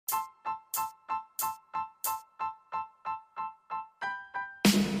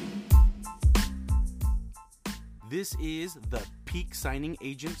This is the Peak Signing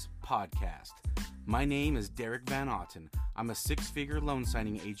Agents Podcast. My name is Derek Van Otten. I'm a six-figure loan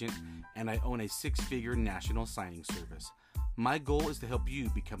signing agent, and I own a six-figure national signing service. My goal is to help you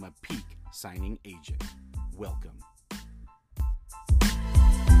become a peak signing agent. Welcome.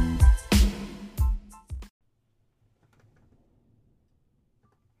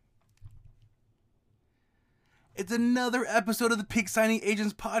 It's another episode of the Peak Signing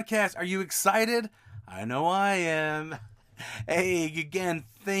Agents Podcast. Are you excited? I know I am. Hey, again,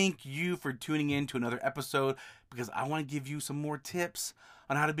 thank you for tuning in to another episode because I want to give you some more tips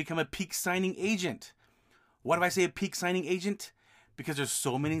on how to become a peak signing agent. Why do I say a peak signing agent? Because there's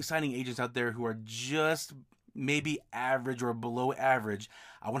so many signing agents out there who are just maybe average or below average.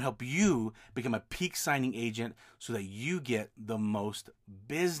 I want to help you become a peak signing agent so that you get the most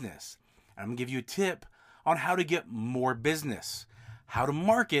business. And I'm going to give you a tip on how to get more business, how to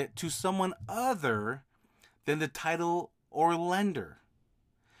market to someone other than the title or lender.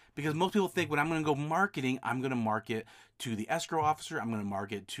 Because most people think when I'm going to go marketing, I'm going to market to the escrow officer, I'm going to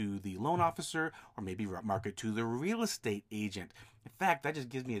market to the loan officer, or maybe market to the real estate agent. In fact, that just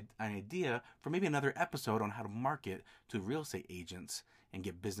gives me an idea for maybe another episode on how to market to real estate agents and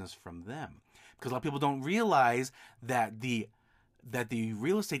get business from them. Because a lot of people don't realize that the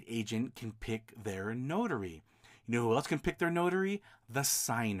real estate agent can pick their notary. You know who else can pick their notary? The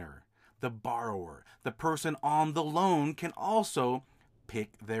signer, the borrower, the person on the loan can also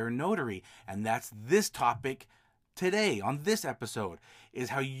pick their notary. And that's this topic today on this episode, is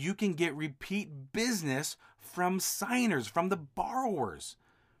how you can get repeat business from signers, from the borrowers.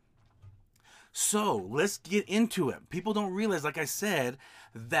 So let's get into it. People don't realize, like I said,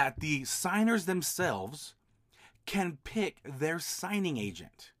 that the signers themselves can pick their signing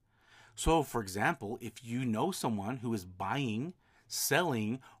agent. So, for example, if you know someone who is buying,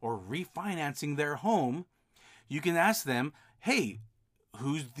 selling, or refinancing their home, you can ask them, hey,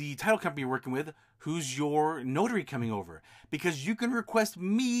 who's the title company you're working with? Who's your notary coming over? Because you can request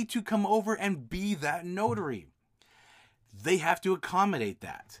me to come over and be that notary. They have to accommodate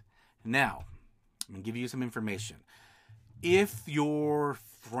that. Now, I'm going to give you some information. If your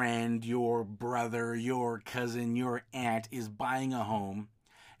friend, your brother, your cousin, your aunt is buying a home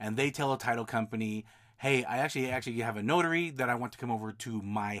and they tell a title company, hey, I actually have a notary that I want to come over to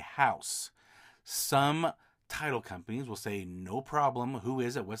my house. Some title companies will say, no problem. Who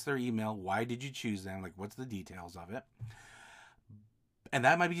is it? What's their email? Why did you choose them? Like, what's the details of it? And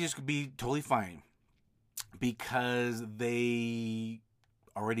that might be totally fine because they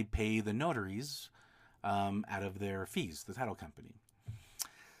already pay the notaries out of their fees, the title company.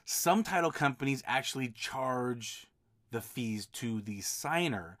 Some title companies actually charge the fees to the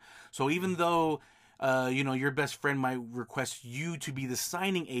signer. So even though, your best friend might request you to be the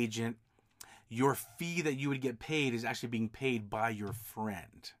signing agent, your fee that you would get paid is actually being paid by your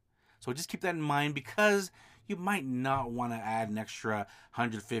friend. So just keep that in mind because you might not want to add an extra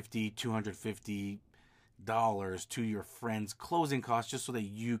 $150, $250 to your friend's closing costs just so that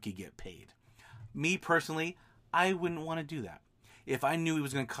you could get paid. Me personally, I wouldn't want to do that. If I knew it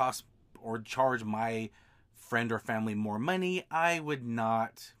was going to cost or charge my friend or family more money, I would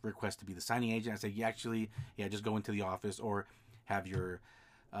not request to be the signing agent. I'd say, just go into the office or have your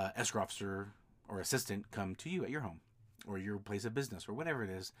escrow officer or assistant come to you at your home or your place of business or whatever it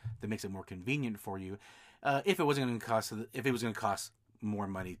is that makes it more convenient for you. If it was going to cost more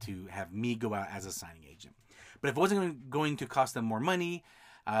money to have me go out as a signing agent, but if it wasn't going to cost them more money,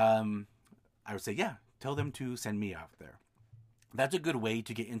 I would say, tell them to send me out there. That's a good way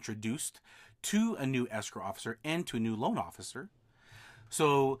to get introduced to a new escrow officer and to a new loan officer.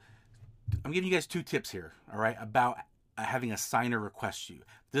 So I'm giving you guys two tips here, all right, about having a signer request you.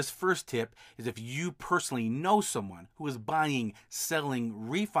 This first tip is if you personally know someone who is buying, selling,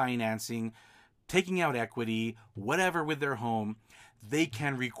 refinancing, taking out equity, whatever with their home, they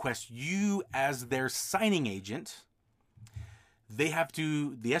can request you as their signing agent. The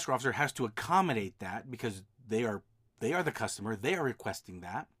escrow officer has to accommodate that because they are the customer. They are requesting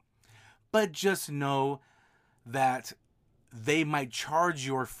that. But just know that they might charge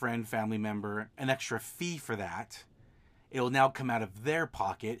your friend, family member an extra fee for that. It'll now come out of their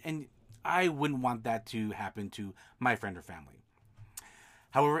pocket, and I wouldn't want that to happen to my friend or family.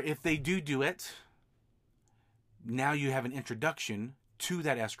 However, if they do it, now you have an introduction to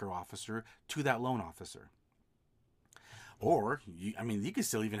that escrow officer, to that loan officer. Or, you could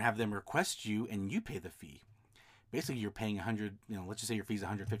still even have them request you and you pay the fee. Basically, you're paying let's just say your fee is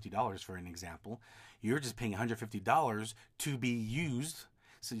 $150 for an example. You're just paying $150 to be used.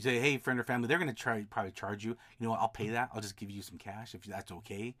 So you say, hey, friend or family, they're going to probably charge you. You know what, I'll pay that. I'll just give you some cash if that's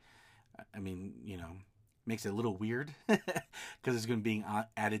okay. Makes it a little weird because it's going to be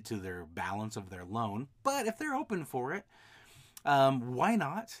added to their balance of their loan. But if they're open for it, why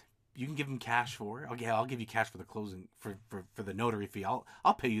not? You can give them cash for it. Okay, I'll give you cash for the closing for the notary fee.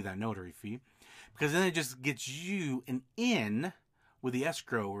 I'll pay you that notary fee, because then it just gets you an in with the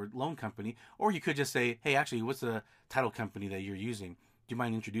escrow or loan company. Or you could just say, hey, actually, what's the title company that you're using? Do you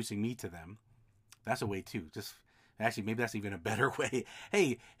mind introducing me to them? That's a way too. Just actually, maybe that's even a better way.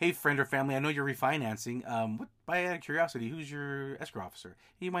 Hey, friend or family, I know you're refinancing. By out of curiosity, who's your escrow officer?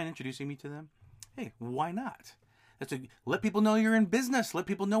 Do you mind introducing me to them? Hey, why not? Let people know you're in business. Let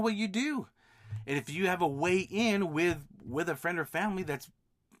people know what you do. And if you have a way in with a friend or family that's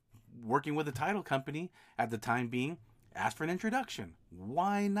working with a title company at the time being, ask for an introduction.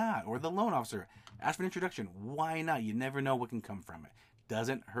 Why not? Or the loan officer, ask for an introduction. Why not? You never know what can come from it.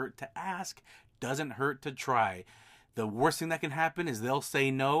 Doesn't hurt to ask. Doesn't hurt to try. The worst thing that can happen is they'll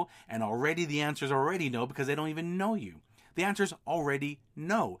say no, and already the answer's already no because they don't even know you. The answer's already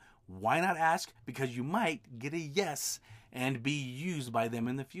no. Why not ask? Because you might get a yes and be used by them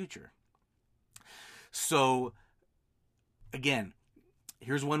in the future. So, again,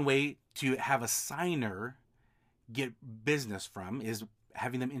 here's one way to have a signer get business from is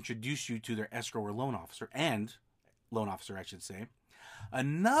having them introduce you to their escrow or loan officer, I should say.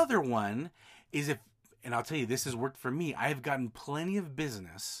 Another one is and I'll tell you, this has worked for me. I've gotten plenty of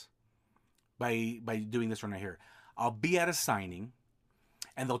business by doing this right here. I'll be at a signing,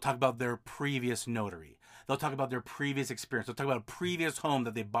 and they'll talk about their previous notary. They'll talk about their previous experience. They'll talk about a previous home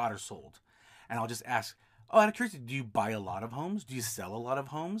that they bought or sold. And I'll just ask, out of curiosity, do you buy a lot of homes? Do you sell a lot of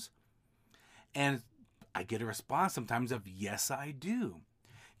homes? And I get a response sometimes of, yes, I do.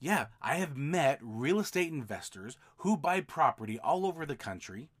 Yeah, I have met real estate investors who buy property all over the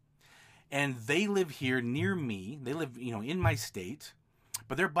country, and they live here near me. They live, in my state,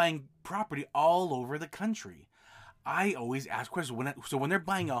 but they're buying property all over the country. I always ask questions. When they're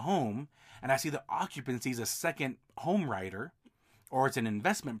buying a home and I see the occupancy is a second home writer or it's an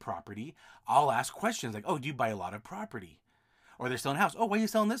investment property, I'll ask questions like, oh, do you buy a lot of property? Or they're selling a house. Oh, why are you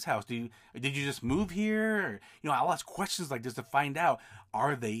selling this house? Did you just move here? Or, I'll ask questions like this to find out,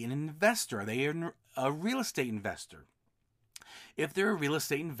 are they an investor? Are they a real estate investor? If they're a real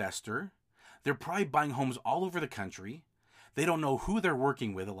estate investor, they're probably buying homes all over the country. They don't know who they're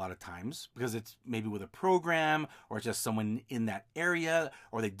working with a lot of times because it's maybe with a program or it's just someone in that area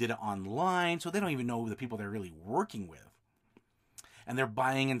or they did it online. So they don't even know the people they're really working with. And they're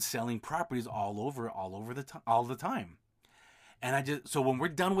buying and selling properties all the time. And so when we're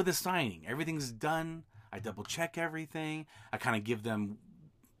done with the signing, everything's done. I double check everything. I kind of give them,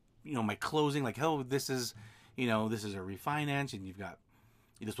 my closing, like, oh, this is a refinance and you've got,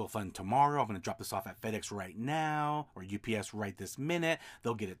 this will fund tomorrow. I'm going to drop this off at FedEx right now or UPS right this minute.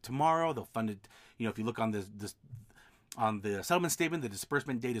 They'll get it tomorrow. They'll fund it. If you look on on the settlement statement, the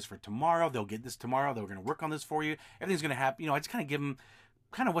disbursement date is for tomorrow. They'll get this tomorrow. They're going to work on this for you. Everything's going to happen. I just kind of give them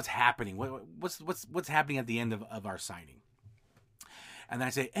kind of what's happening. What's happening at the end of our signing. And then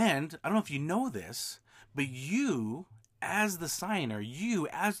I say, and I don't know if you know this, but you as the signer, you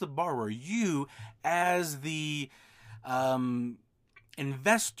as the borrower, you as the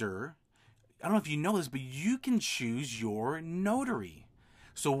investor, I don't know if you know this, but you can choose your notary.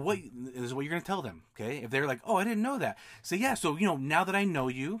 So this is what you're going to tell them, okay? If they're like, oh, I didn't know that. So yeah, so, now that I know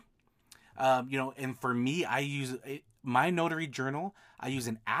you, and for me, I use my notary journal. I use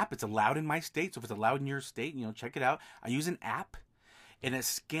an app. It's allowed in my state. So if it's allowed in your state, check it out. I use an app, and it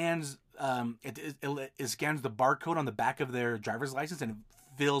scans, it scans the barcode on the back of their driver's license, and it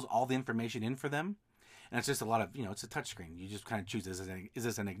fills all the information in for them. And it's just a lot of, it's a touch screen. You just kind of choose, is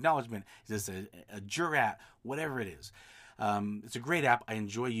this an acknowledgement? Is this a jurat? Whatever it is. It's a great app. I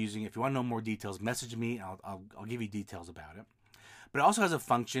enjoy using it. If you want to know more details, message me. I'll give you details about it. But it also has a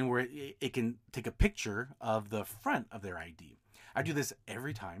function where it can take a picture of the front of their ID. I do this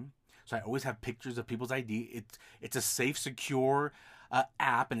every time. So I always have pictures of people's ID. It's a safe, secure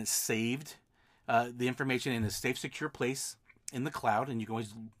app, and it's saved the information in a safe, secure place in the cloud. And you can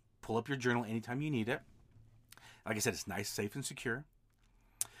always pull up your journal anytime you need it. Like I said, it's nice, safe, and secure.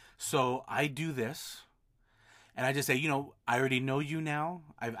 So I do this, and I just say, I already know you now.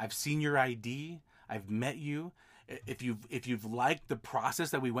 I've seen your ID. I've met you. If you've liked the process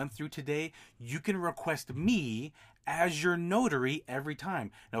that we went through today, you can request me as your notary every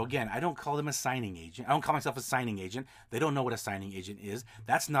time. Now, again, I don't call them a signing agent. I don't call myself a signing agent. They don't know what a signing agent is.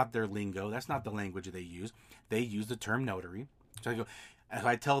 That's not their lingo. That's not the language they use. They use the term notary. So I go, and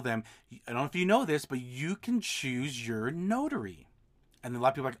I tell them, I don't know if you know this, but you can choose your notary. And a lot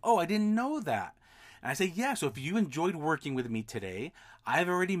of people are like, oh, I didn't know that. And I say, yeah, so if you enjoyed working with me today, I've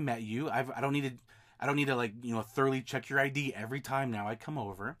already met you. I don't need to I don't need to thoroughly check your ID every time now I come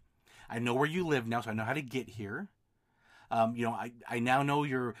over. I know where you live now, so I know how to get here. I now know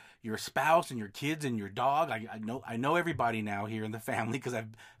your spouse and your kids and your dog. I know everybody now here in the family because I've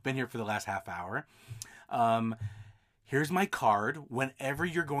been here for the last half hour. Here's my card. Whenever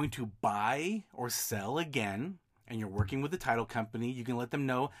you're going to buy or sell again, and you're working with the title company, you can let them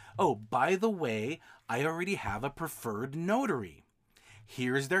know, oh, by the way, I already have a preferred notary.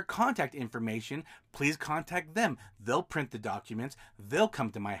 Here's their contact information. Please contact them. They'll print the documents. They'll come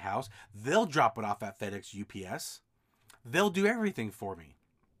to my house. They'll drop it off at FedEx, UPS. They'll do everything for me.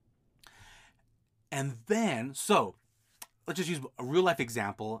 And then, so let's just use a real life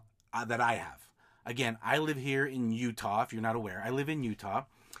example that I have. Again, I live here in Utah. If you're not aware, I live in Utah.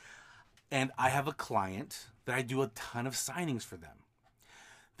 And I have a client that I do a ton of signings for them.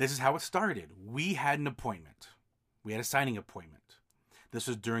 This is how it started. We had an appointment. We had a signing appointment. This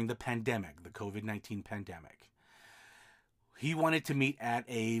was during the pandemic, the COVID-19 pandemic. He wanted to meet at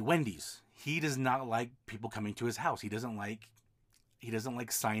a Wendy's. He does not like people coming to his house. He doesn't like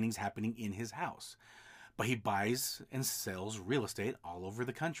signings happening in his house. But he buys and sells real estate all over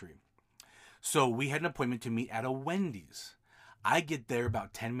the country. So we had an appointment to meet at a Wendy's. I get there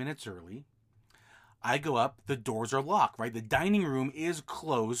about 10 minutes early. I go up, the doors are locked, right? The dining room is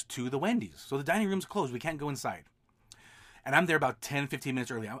closed to the Wendy's. So the dining room's closed. We can't go inside. And I'm there about 10, 15 minutes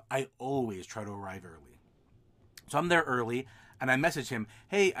early. I always try to arrive early. So I'm there early, and I message him,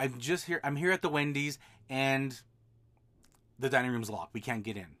 hey, I'm just here. I'm here at the Wendy's, and the dining room's locked. We can't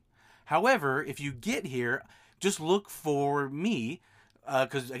get in. However, if you get here, just look for me,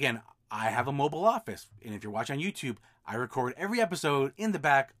 because, again, I have a mobile office. And if you're watching on YouTube, I record every episode in the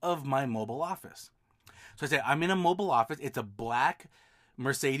back of my mobile office. So I say, I'm in a mobile office. It's a black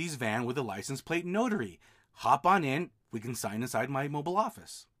Mercedes van with a license plate notary. Hop on in. We can sign inside my mobile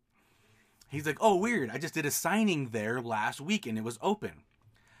office. He's like, oh, weird. I just did a signing there last week and it was open.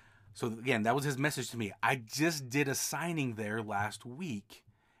 So again, that was his message to me. I just did a signing there last week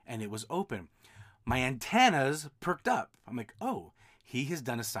and it was open. My antennas perked up. I'm like, oh, he has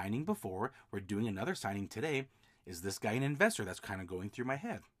done a signing before. We're doing another signing today. Is this guy an investor? That's kind of going through my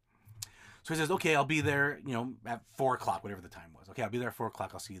head. So he says, okay, I'll be there, at 4 o'clock, whatever the time was. Okay, I'll be there at 4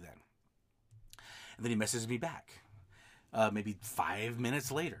 o'clock. I'll see you then. And then he messages me back. Maybe 5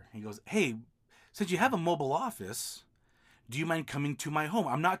 minutes later. He goes, hey, since you have a mobile office, do you mind coming to my home?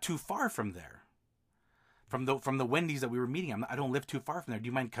 I'm not too far from there. From the Wendy's that we were meeting. I don't live too far from there. Do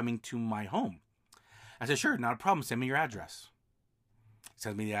you mind coming to my home? I said, sure, not a problem. Send me your address. He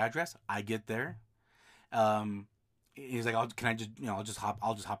sends me the address. I get there. He's like, I'll just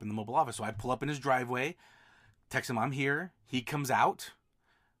hop in the mobile office. So I pull up in his driveway, text him I'm here. He comes out,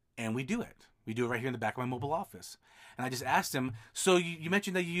 and we do it. We do it right here in the back of my mobile office. And I just asked him, so you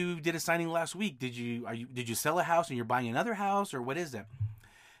mentioned that you did a signing last week. Did you sell a house and you're buying another house, or what is it?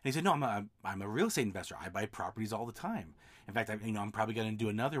 And he said, no, I'm a real estate investor. I buy properties all the time. In fact, I'm probably going to do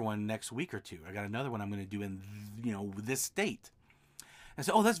another one next week or two. I got another one I'm going to do in this state. And I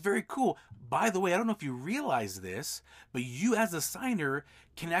said, oh, that's very cool. By the way, I don't know if you realize this, but you as a signer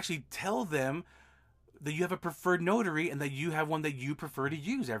can actually tell them that you have a preferred notary and that you have one that you prefer to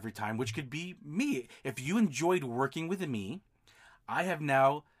use every time, which could be me. If you enjoyed working with me, I have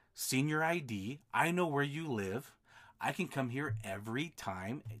now seen your ID. I know where you live. I can come here every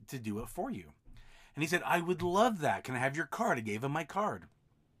time to do it for you. And he said, I would love that. Can I have your card? I gave him my card.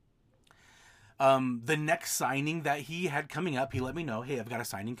 The next signing that he had coming up, he let me know, hey, I've got a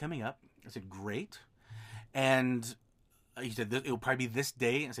signing coming up. I said, great. And he said, it'll probably be this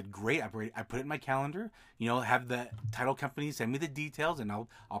day. I said, great. I put it in my calendar. Have the title company send me the details, and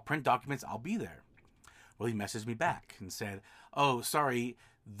I'll print documents. I'll be there. Well, he messaged me back and said, oh, sorry,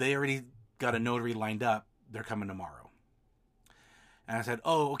 they already got a notary lined up. They're coming tomorrow. And I said,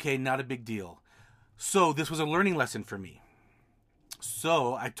 oh, okay, not a big deal. So this was a learning lesson for me.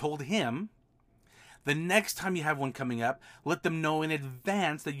 So I told him, the next time you have one coming up, let them know in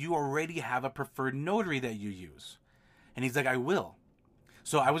advance that you already have a preferred notary that you use. And he's like, I will.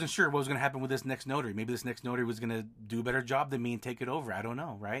 So I wasn't sure what was going to happen with this next notary. Maybe this next notary was going to do a better job than me and take it over. I don't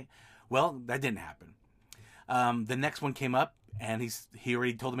know, right? Well, that didn't happen. The next one came up, and he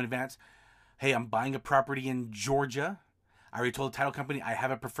already told them in advance, hey, I'm buying a property in Georgia. I already told the title company I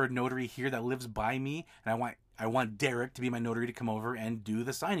have a preferred notary here that lives by me, and I want Derek to be my notary to come over and do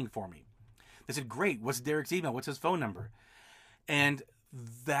the signing for me. They said, great. What's Derek's email? What's his phone number? And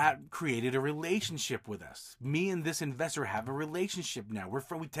that created a relationship with us. Me and this investor have a relationship now.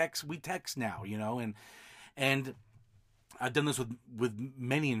 We text now, and I've done this with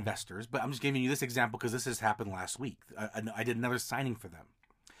many investors, but I'm just giving you this example because this has happened last week. I did another signing for them.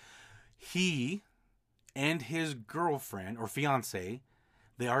 He and his girlfriend or fiance,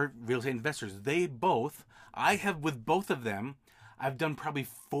 they are real estate investors. With both of them, I've done probably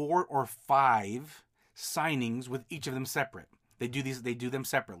 4 or 5 signings with each of them separate. They do them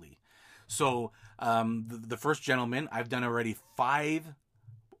separately. So the first gentleman, I've done already 5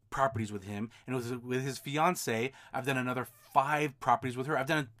 properties with him, and with his fiance, I've done another 5 properties with her. I've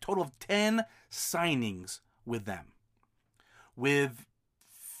done a total of 10 signings with them, with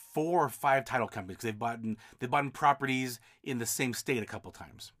 4 or 5 title companies, because they've bought properties in the same state a couple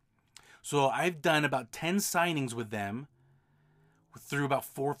times. So I've done about 10 signings with them through about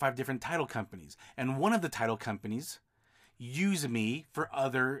 4 or 5 different title companies, and one of the title companies use me for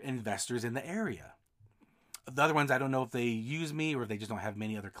other investors in the area. The other ones, I don't know if they use me or if they just don't have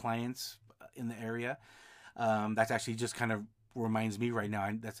many other clients in the area. That's actually just kind of reminds me right now,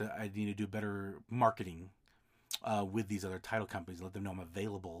 I need to do better marketing with these other title companies. Let them know I'm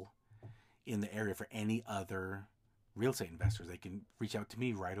available in the area for any other real estate investors. They can reach out to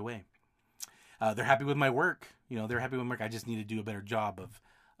me right away. They're happy with my work. They're happy with my work. I just need to do a better job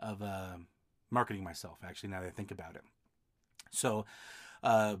of marketing myself, actually, now that I think about it. So,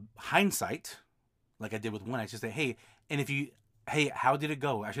 hindsight, like I did with one, I just say, hey, how did it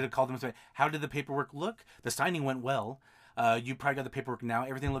go? I should have called them and said, how did the paperwork look? The signing went well. You probably got the paperwork now.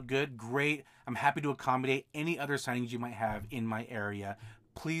 Everything looked good. Great. I'm happy to accommodate any other signings you might have in my area.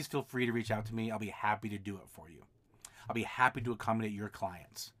 Please feel free to reach out to me. I'll be happy to do it for you. I'll be happy to accommodate your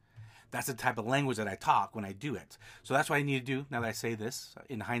clients. That's the type of language that I talk when I do it. So that's what I need to do. Now that I say this,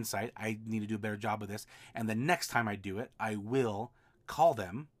 in hindsight, I need to do a better job of this. And the next time I do it, I will call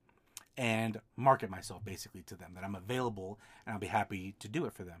them and market myself basically to them, that I'm available and I'll be happy to do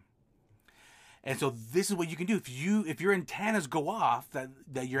it for them. And so this is what you can do. If your antennas go off that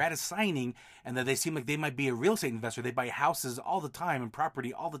you're at a signing and that they seem like they might be a real estate investor, they buy houses all the time and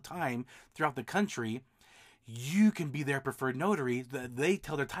property all the time throughout the country, you can be their preferred notary. They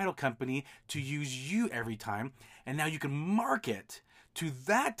tell their title company to use you every time. And now you can market to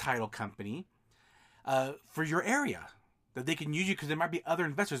that title company for your area, that they can use you, because there might be other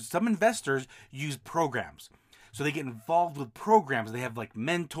investors. Some investors use programs. So they get involved with programs. They have like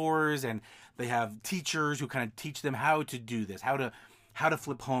mentors, and they have teachers who kind of teach them how to do this, how to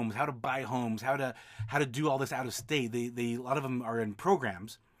flip homes, how to buy homes, how to do all this out of state. A lot of them are in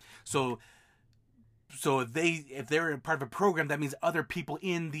programs. So if they're a part of a program, that means other people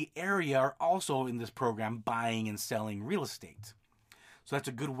in the area are also in this program buying and selling real estate. So that's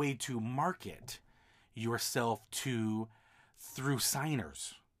a good way to market yourself through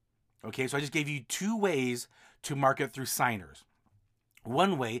signers. Okay, so I just gave you 2 ways to market through signers.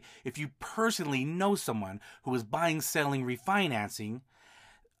 One way, if you personally know someone who is buying, selling, refinancing,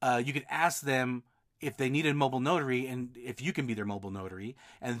 you could ask them if they need a mobile notary and if you can be their mobile notary.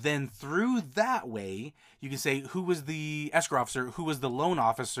 And then through that way, you can say who was the escrow officer, who was the loan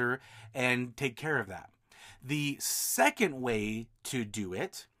officer, and take care of that. The second way to do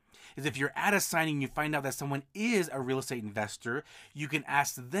it is if you're at a signing and you find out that someone is a real estate investor, you can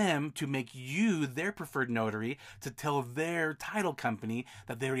ask them to make you their preferred notary, to tell their title company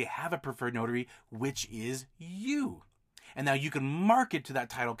that they already have a preferred notary, which is you. And now you can market to that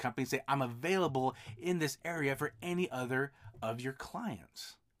title company and say, I'm available in this area for any other of your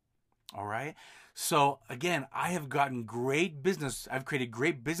clients. All right. So again, I have gotten great business. I've created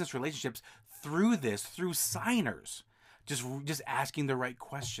great business relationships through signers. Just asking the right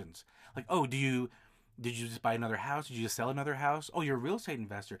questions. Like, oh, did you just buy another house? Did you just sell another house? Oh, you're a real estate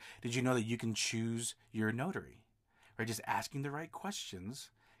investor. Did you know that you can choose your notary? Right? Just asking the right questions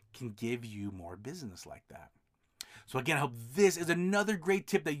can give you more business like that. So again, I hope this is another great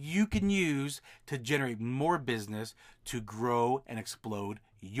tip that you can use to generate more business, to grow and explode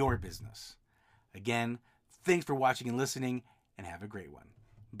your business. Again, thanks for watching and listening, and have a great one.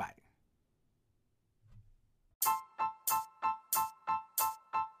 Bye.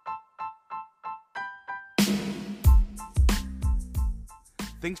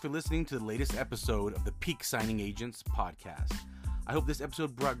 Thanks for listening to the latest episode of the Peak Signing Agents podcast. I hope this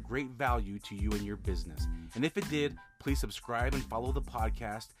episode brought great value to you and your business. And if it did, please subscribe and follow the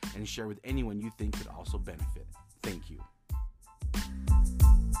podcast and share with anyone you think could also benefit. Thank you.